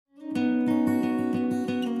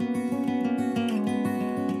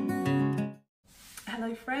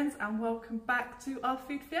Hi friends, and welcome back to Our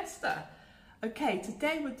Food Fiesta. Okay,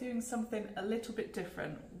 today we're doing something a little bit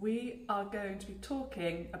different. We are going to be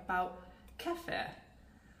talking about kefir.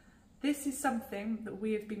 This is something that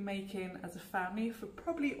we have been making as a family for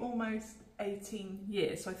probably almost 18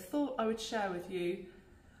 years. So I thought I would share with you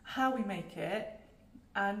how we make it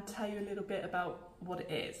and tell you a little bit about what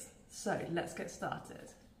it is. So let's get started.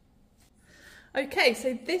 Okay,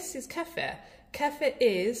 so this is kefir. Kefir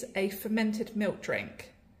is a fermented milk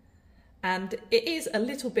drink, and it is a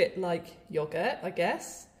little bit like yogurt, I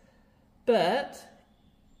guess, but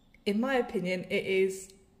in my opinion it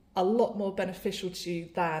is a lot more beneficial to you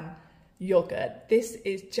than yogurt. This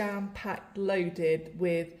is jam-packed loaded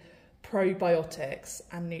with probiotics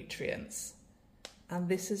and nutrients, and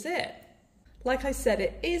this is it. Like I said,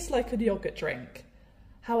 it is like a yogurt drink,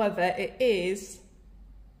 however it is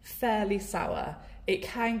fairly sour. It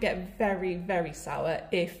can get very, very sour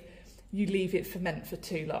if you leave it ferment for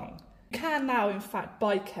too long. You can now in fact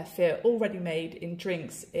buy kefir already made in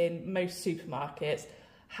drinks in most supermarkets.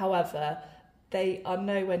 However, they are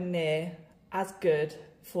nowhere near as good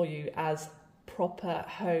for you as proper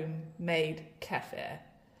homemade kefir.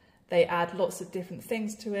 They add lots of different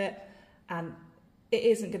things to it, and it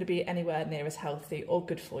isn't going to be anywhere near as healthy or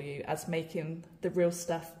good for you as making the real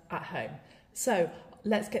stuff at home. So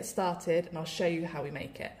let's get started and I'll show you how we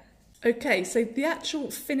make it. Okay, so the actual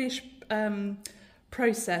finished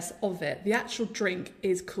process of it, the actual drink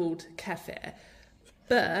is called kefir,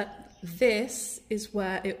 but this is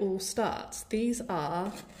where it all starts. These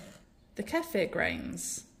are the kefir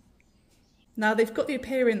grains. Now they've got the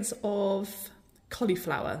appearance of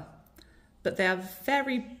cauliflower, but they are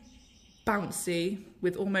very bouncy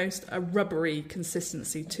with almost a rubbery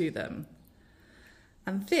consistency to them.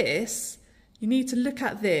 And this, you need to look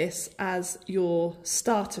at this as your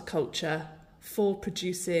starter culture for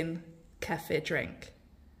producing kefir drink.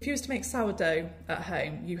 If you was to make sourdough at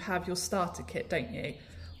home, you have your starter kit, don't you?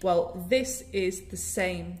 Well, this is the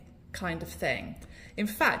same kind of thing. In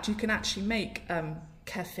fact, you can actually make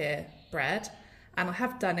kefir bread, and I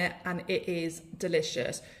have done it and it is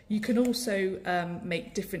delicious. You can also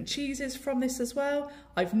make different cheeses from this as well.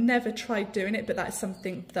 I've never tried doing it, but that's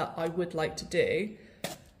something that I would like to do.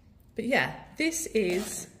 But yeah, this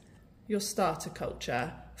is your starter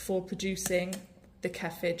culture for producing the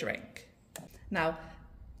kefir drink. Now,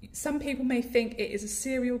 some people may think it is a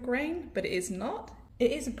cereal grain, but it is not.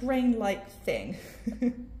 It is a grain-like thing.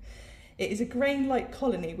 It is a grain-like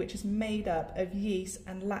colony which is made up of yeast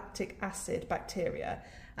and lactic acid bacteria,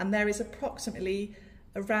 and there is approximately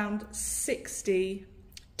around 60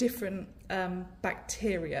 different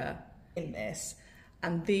bacteria in this,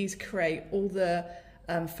 and these create all the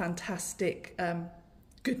fantastic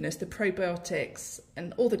goodness, the probiotics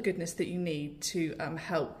and all the goodness that you need to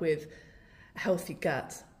help with a healthy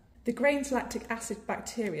gut. The grain's lactic acid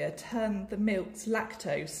bacteria turn the milk's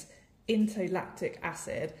lactose into lactic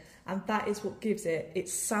acid, and that is what gives it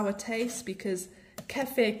its sour taste, because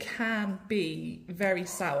kefir can be very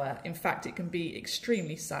sour. In fact, it can be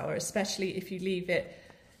extremely sour, especially if you leave it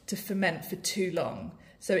to ferment for too long.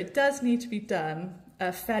 So it does need to be done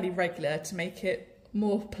fairly regular to make it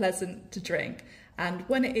more pleasant to drink, and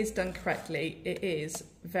when it is done correctly, it is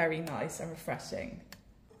very nice and refreshing.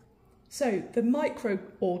 So the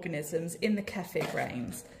microorganisms in the kefir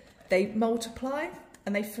grains, they multiply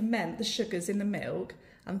and they ferment the sugars in the milk,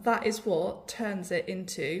 and that is what turns it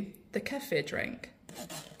into the kefir drink,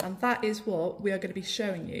 and that is what we are going to be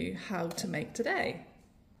showing you how to make today.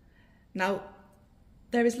 Now,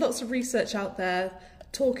 there is lots of research out there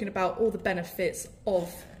talking about all the benefits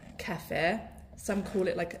of kefir. Some call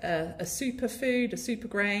it like a superfood, a super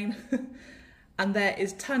grain, and there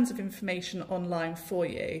is tons of information online for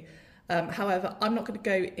you. However, I'm not going to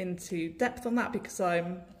go into depth on that because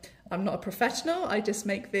I'm not a professional. I just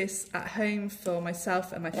make this at home for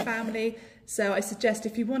myself and my family. So I suggest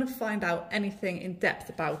if you want to find out anything in depth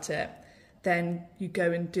about it, then you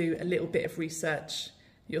go and do a little bit of research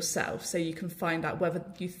yourself so you can find out whether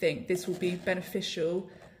you think this will be beneficial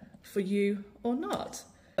for you or not.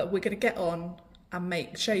 But we're going to get on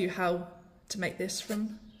and show you how to make this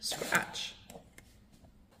from scratch.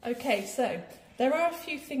 Okay, so there are a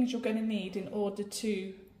few things you're going to need in order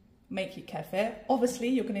to make your kefir. Obviously,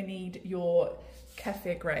 you're going to need your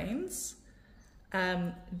kefir grains.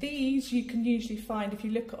 These you can usually find, if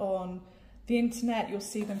you look on the internet, you'll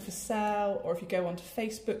see them for sale, or if you go onto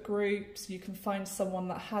Facebook groups, you can find someone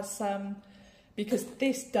that has some, because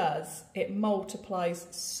it multiplies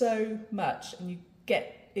so much, and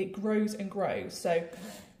it grows and grows. So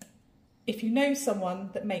if you know someone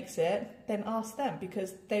that makes it, then ask them,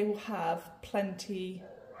 because they will have plenty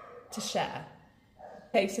to share.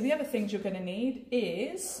 Okay, so the other things you're going to need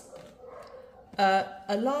is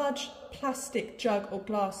a large plastic jug or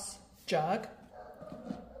glass jug,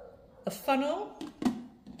 a funnel,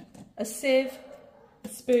 a sieve, a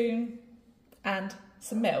spoon and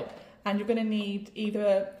some milk. And you're going to need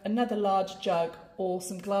either another large jug or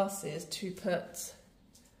some glasses to put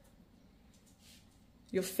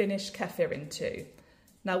your finished kefir into.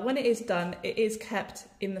 Now when it is done, it is kept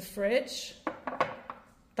in the fridge.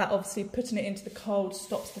 That obviously putting it into the cold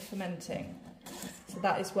stops the fermenting. So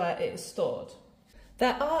that is where it is stored.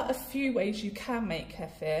 There are a few ways you can make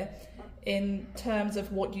kefir in terms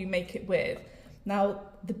of what you make it with. Now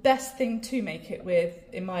the best thing to make it with,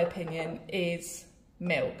 in my opinion, is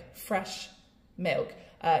milk, fresh milk,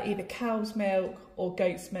 either cow's milk or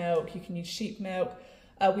goat's milk. You can use sheep milk.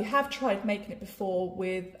 We have tried making it before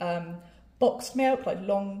with boxed milk, like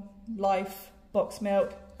long life boxed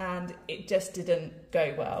milk, and it just didn't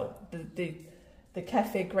go well. The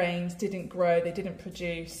kefir grains didn't grow, they didn't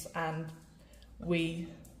produce, and we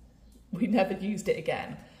never used it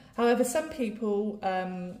again. However, some people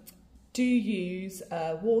do use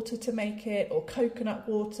water to make it, or coconut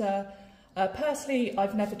water. Personally,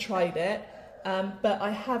 I've never tried it, but I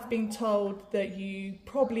have been told that you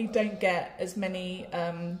probably don't get as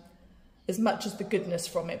much as the goodness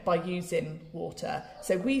from it by using water.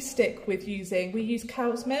 So we stick with we use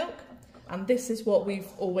cow's milk, and this is what we've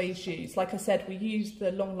always used. Like I said, we used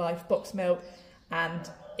the long life box milk and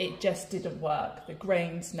it just didn't work. The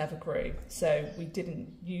grains never grew, so we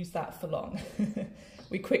didn't use that for long.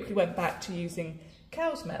 We quickly went back to using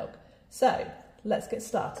cow's milk. So let's get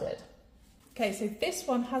started. Okay, so this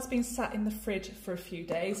one has been sat in the fridge for a few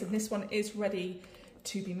days, and this one is ready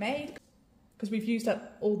to be made because we've used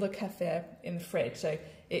up all the kefir in the fridge, so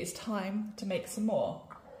it is time to make some more.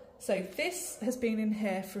 So this has been in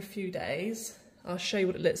here for a few days. I'll show you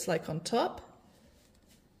what it looks like on top.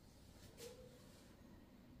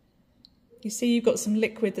 You see you've got some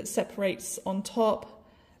liquid that separates on top.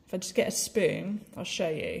 If I just get a spoon, I'll show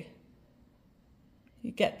you.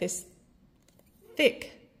 You get this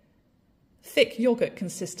thick yogurt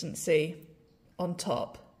consistency on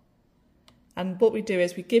top. And what we do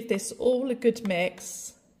is we give this all a good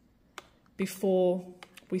mix before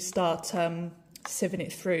we start sieving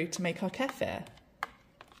it through to make our kefir.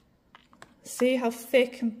 See how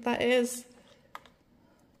thick that is?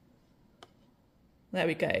 There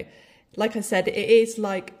we go. Like I said, it is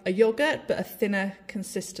like a yogurt, but a thinner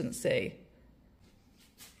consistency.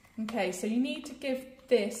 Okay, so you need to give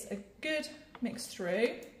this a good mix through,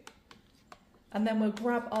 and then we'll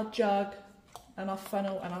grab our jug and our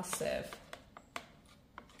funnel and our sieve.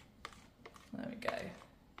 There we go.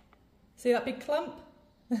 See that big clump?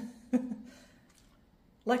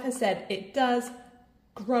 Like I said, it does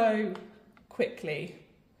grow quickly.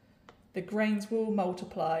 The grains will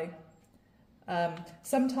multiply.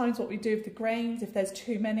 Sometimes what we do with the grains, if there's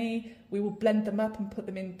too many, we will blend them up and put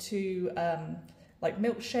them into like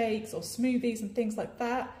milkshakes or smoothies and things like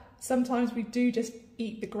that. Sometimes we do just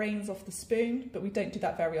eat the grains off the spoon, but we don't do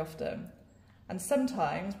that very often. And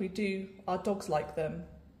sometimes our dogs like them,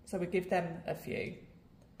 so we give them a few.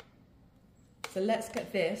 So let's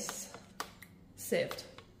get this sieved.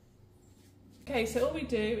 Okay, so all we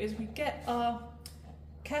do is we get our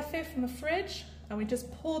kefir from the fridge and we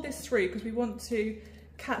just pour this through because we want to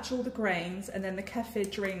catch all the grains, and then the kefir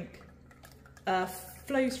drink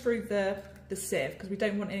flows through the sieve because we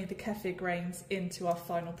don't want any of the kefir grains into our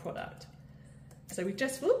final product. So we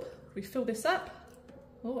just, we fill this up.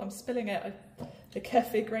 Oh, I'm spilling it. The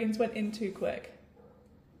kefir grains went in too quick.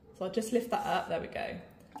 So I'll just lift that up, there we go.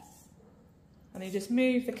 And you just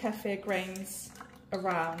move the kefir grains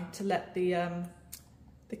around to let the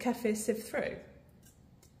kefir sieve through.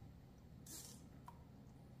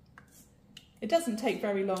 It doesn't take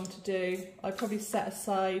very long to do. I probably set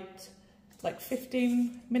aside like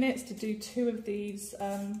 15 minutes to do 2 of these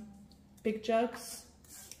big jugs.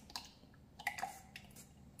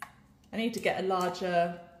 I need to get a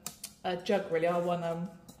larger jug really.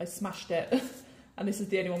 I smashed it and this is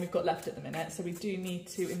the only one we've got left at the minute, so we do need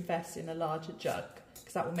to invest in a larger jug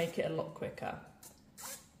because that will make it a lot quicker.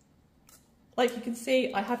 Like you can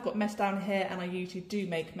see, I have got mess down here, and I usually do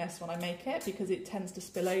make mess when I make it because it tends to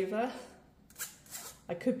spill over.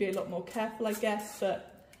 I could be a lot more careful, I guess,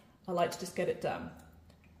 but I like to just get it done.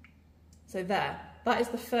 So there, that is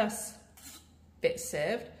the first bit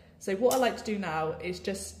sieved. So what I like to do now is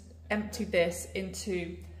just empty this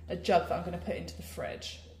into a jug that I'm going to put into the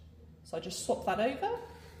fridge. So I just swap that over,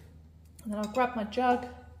 and then I'll grab my jug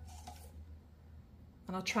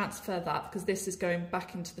and I'll transfer that because this is going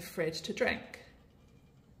back into the fridge to drink.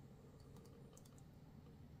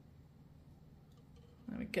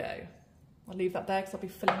 There we go. I'll leave that there because I'll be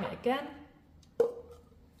filling it again.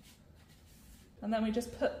 And then we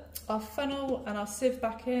just put our funnel and our sieve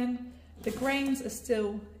back in. The grains are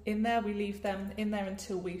still in there. We leave them in there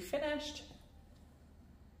until we've finished.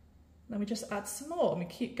 Then we just add some more and we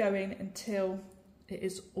keep going until it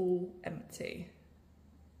is all empty.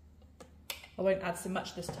 I won't add so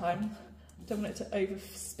much this time. Don't want it to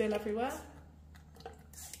overspill everywhere.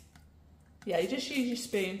 Yeah, you just use your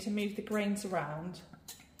spoon to move the grains around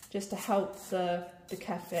just to help the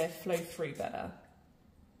kefir flow through better.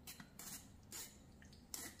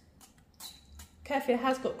 Kefir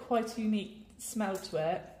has got quite a unique smell to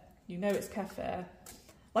it. You know it's kefir.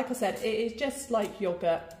 Like I said, it is just like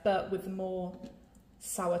yogurt, but with a more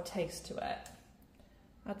sour taste to it.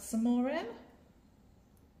 Add some more in.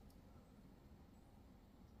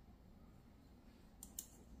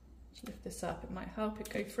 Just lift this up, it might help it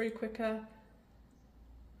go through quicker.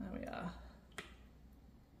 There we are.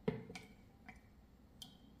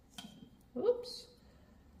 Oops.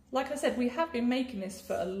 Like I said, we have been making this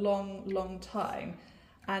for a long time,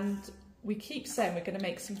 and we keep saying we're going to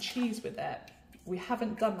make some cheese with it. We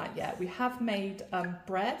haven't done that yet. We have made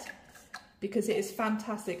bread because it is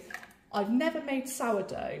fantastic. I've never made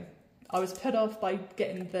sourdough. I was put off by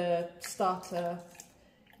getting the starter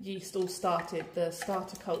yeast all started, the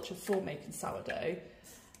starter culture for making sourdough.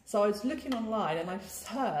 So I was looking online and I've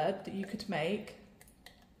heard that you could make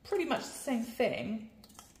pretty much the same thing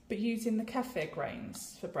but using the kefir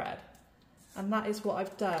grains for bread. And that is what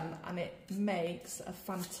I've done, and it makes a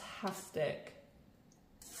fantastic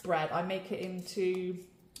bread. I make it into,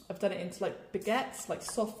 I've done it into like baguettes, like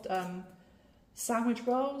soft sandwich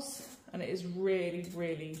rolls, and it is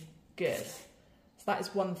really good. So that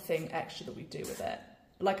is one thing extra that we do with it.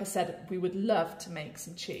 But like I said, we would love to make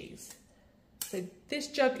some cheese. So this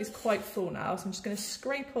jug is quite full now, so I'm just going to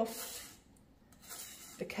scrape off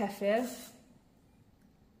the kefir,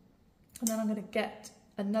 and then I'm going to get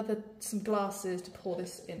some glasses to pour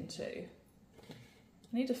this into. I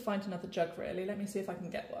need to find another jug really. Let me see if I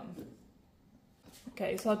can get one.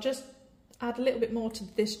 Okay, so I'll just add a little bit more to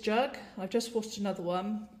this jug. I've just washed another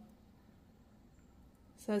one.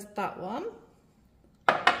 So there's that one.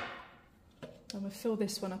 And we'll fill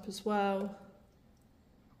this one up as well.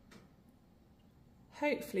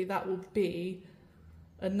 Hopefully that will be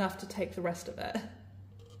enough to take the rest of it.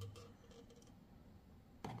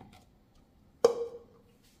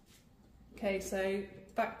 Okay, so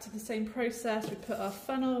back to the same process. We put our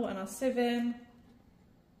funnel and our sieve in.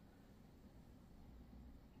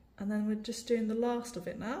 And then we're just doing the last of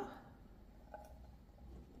it now.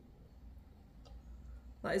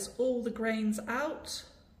 That is all the grains out.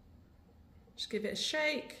 Just give it a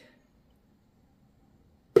shake.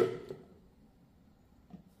 And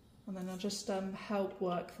then I'll just help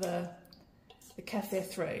work the kefir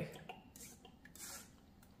through.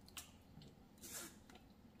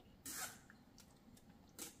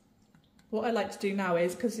 What I like to do now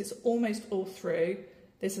is, because it's almost all through,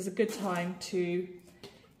 this is a good time to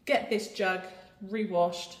get this jug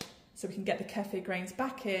re-washed so we can get the kefir grains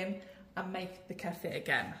back in and make the kefir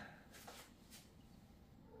again.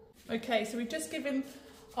 Okay, so we've just given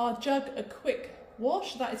our jug a quick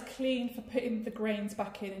wash. That is clean for putting the grains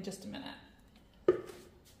back in just a minute.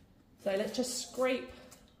 So let's just scrape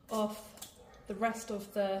off the rest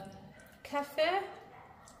of the kefir.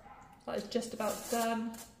 That is just about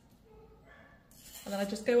done. And then I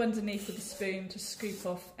just go underneath with a spoon to scoop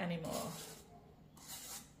off any more.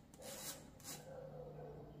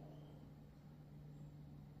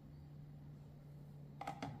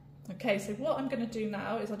 Okay, so what I'm going to do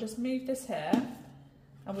now is I'll just move this here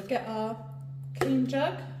and we'll get our clean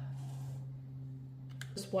jug.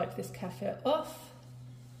 Just wipe this kefir off.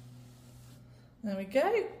 There we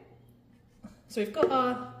go. So we've got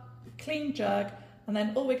our clean jug, and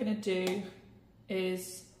then all we're going to do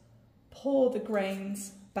is pour the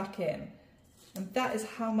grains back in, and that is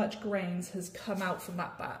how much grains has come out from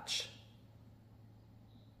that batch.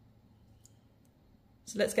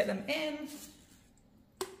 So let's get them in.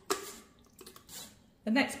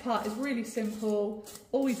 The next part is really simple.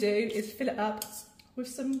 All we do is fill it up with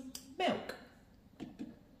some milk.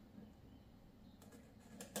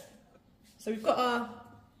 So we've got our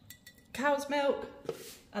cow's milk,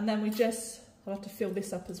 and then I'll have to fill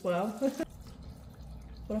this up as well.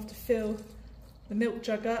 We'll have to fill the milk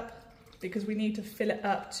jug up because we need to fill it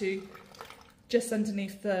up to just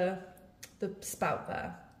underneath the spout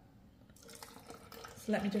there.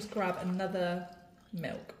 So let me just grab another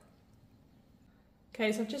milk.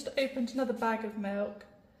 Okay, so I've just opened another bag of milk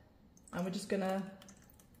and we're just gonna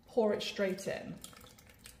pour it straight in.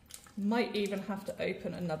 Might even have to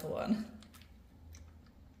open another one.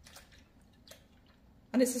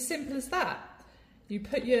 And it's as simple as that. You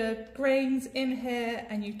put your grains in here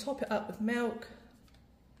and you top it up with milk.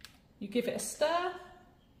 You give it a stir,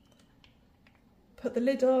 put the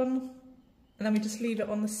lid on, and then we just leave it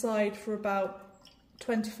on the side for about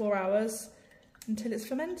 24 hours until it's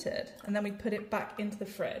fermented. And then we put it back into the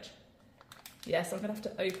fridge. Yes, I'm gonna have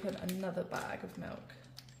to open another bag of milk.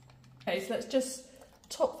 Okay, so let's just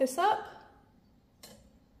top this up.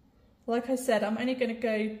 Like I said, I'm only gonna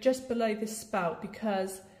go just below this spout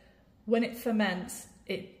because when it ferments,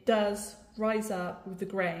 it does rise up with the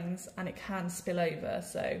grains and it can spill over.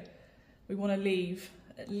 So we wanna leave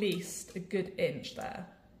at least a good inch there.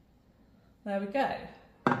 There we go.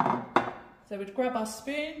 So we'd grab our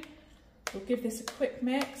spoon, we'll give this a quick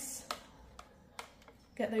mix,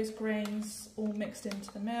 get those grains all mixed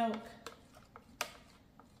into the milk,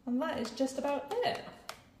 and that is just about it.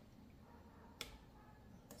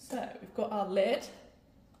 So we've got our lid,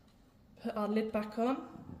 put our lid back on,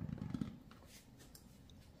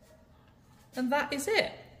 and that is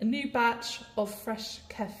it. A new batch of fresh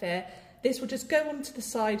kefir. This will just go onto the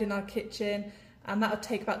side in our kitchen, and that'll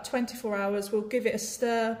take about 24 hours. We'll give it a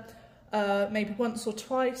stir maybe once or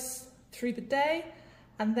twice through the day,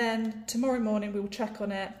 and then tomorrow morning we will check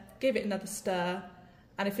on it, give it another stir,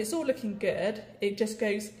 and if it's all looking good, it just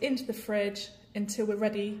goes into the fridge until we're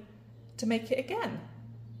ready to make it again.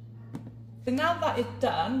 So now that it's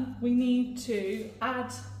done, we need to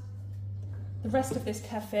add the rest of this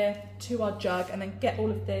kefir to our jug and then get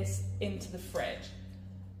all of this into the fridge.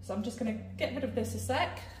 So I'm just going to get rid of this a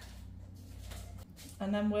sec,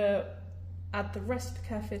 and then we'll add the rest of the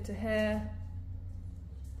kefir to here.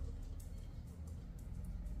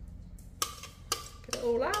 Get it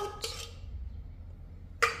all out.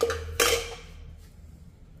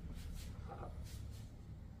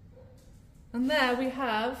 And there we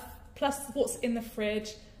have, plus what's in the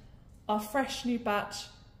fridge, our fresh new batch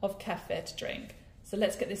of kefir to drink. So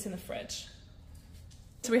let's get this in the fridge.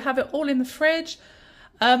 So we have it all in the fridge.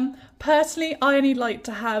 Personally, I only like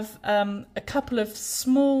to have a couple of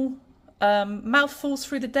small mouthfuls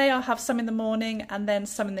through the day. I'll have some in the morning and then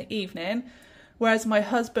some in the evening. Whereas my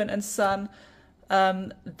husband and son,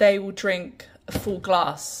 they will drink a full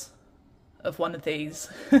glass of one of these.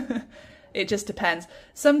 It just depends.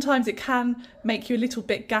 Sometimes it can make you a little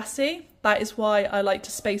bit gassy. That is why I like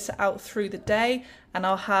to space it out through the day, and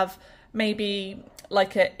I'll have maybe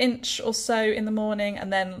like an inch or so in the morning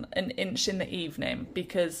and then an inch in the evening,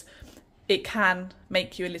 because it can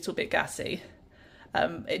make you a little bit gassy.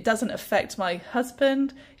 It doesn't affect my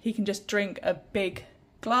husband. He can just drink a big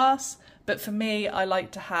glass, but for me, I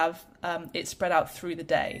like to have it spread out through the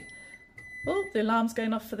day. Oh, the alarm's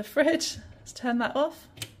going off for the fridge. Let's turn that off.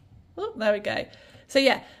 Oh, there we go. So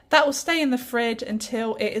yeah, that will stay in the fridge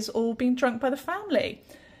until it is all been drunk by the family.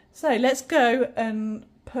 So let's go and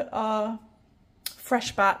put our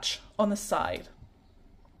fresh batch on the side.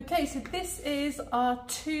 Okay, so this is our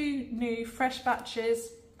 2 new fresh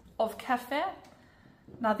batches of kefir.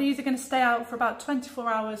 Now these are going to stay out for about 24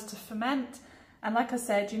 hours to ferment, and like I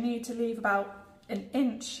said, you need to leave about an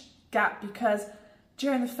inch gap because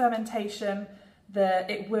during the fermentation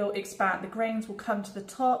it will expand, the grains will come to the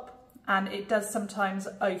top, and it does sometimes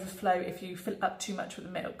overflow if you fill up too much with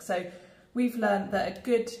the milk. So we've learned that a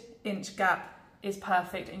good inch gap is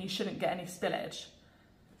perfect and you shouldn't get any spillage.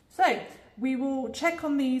 So we will check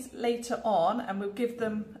on these later on and we'll give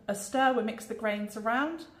them a stir, we'll mix the grains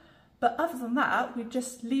around. But other than that, we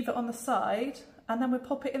just leave it on the side and then we'll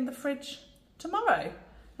pop it in the fridge tomorrow.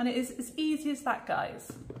 And it is as easy as that,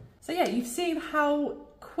 guys. So yeah, you've seen how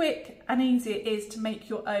quick and easy it is to make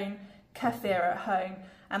your own kefir at home.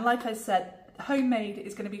 And like I said, homemade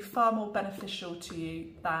is going to be far more beneficial to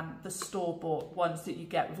you than the store-bought ones that you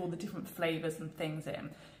get with all the different flavours and things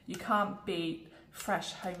in. You can't beat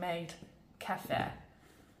fresh homemade kefir.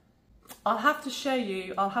 I'll have to show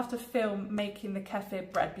you, I'll have to film making the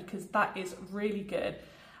kefir bread because that is really good.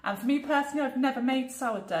 And for me personally, I've never made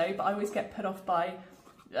sourdough, but I always get put off by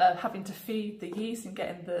having to feed the yeast and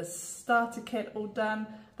getting the starter kit all done.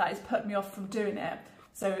 That has put me off from doing it.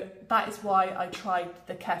 So that is why I tried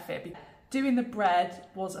the kefir. Doing the bread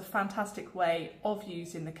was a fantastic way of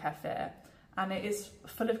using the kefir, and it is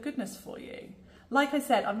full of goodness for you. Like I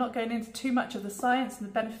said, I'm not going into too much of the science and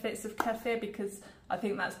the benefits of kefir because I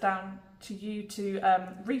think that's down to you to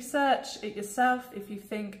research it yourself if you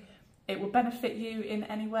think it will benefit you in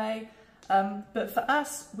any way. But for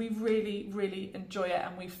us, we really, really enjoy it,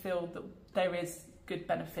 and we feel that there is good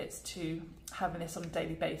benefits to having this on a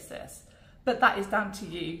daily basis. But that is down to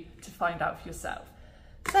you to find out for yourself.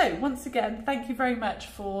 So once again, thank you very much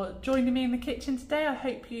for joining me in the kitchen today. I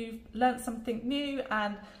hope you've learnt something new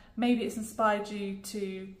and maybe it's inspired you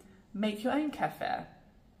to make your own kefir.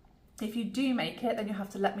 If you do make it, then you'll have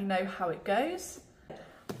to let me know how it goes.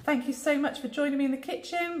 Thank you so much for joining me in the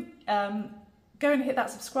kitchen. Go and hit that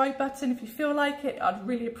subscribe button if you feel like it. I'd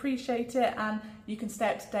really appreciate it, and you can stay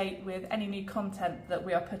up to date with any new content that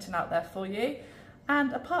we are putting out there for you.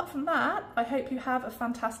 And apart from that, I hope you have a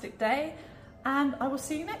fantastic day, and I will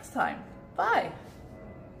see you next time. Bye.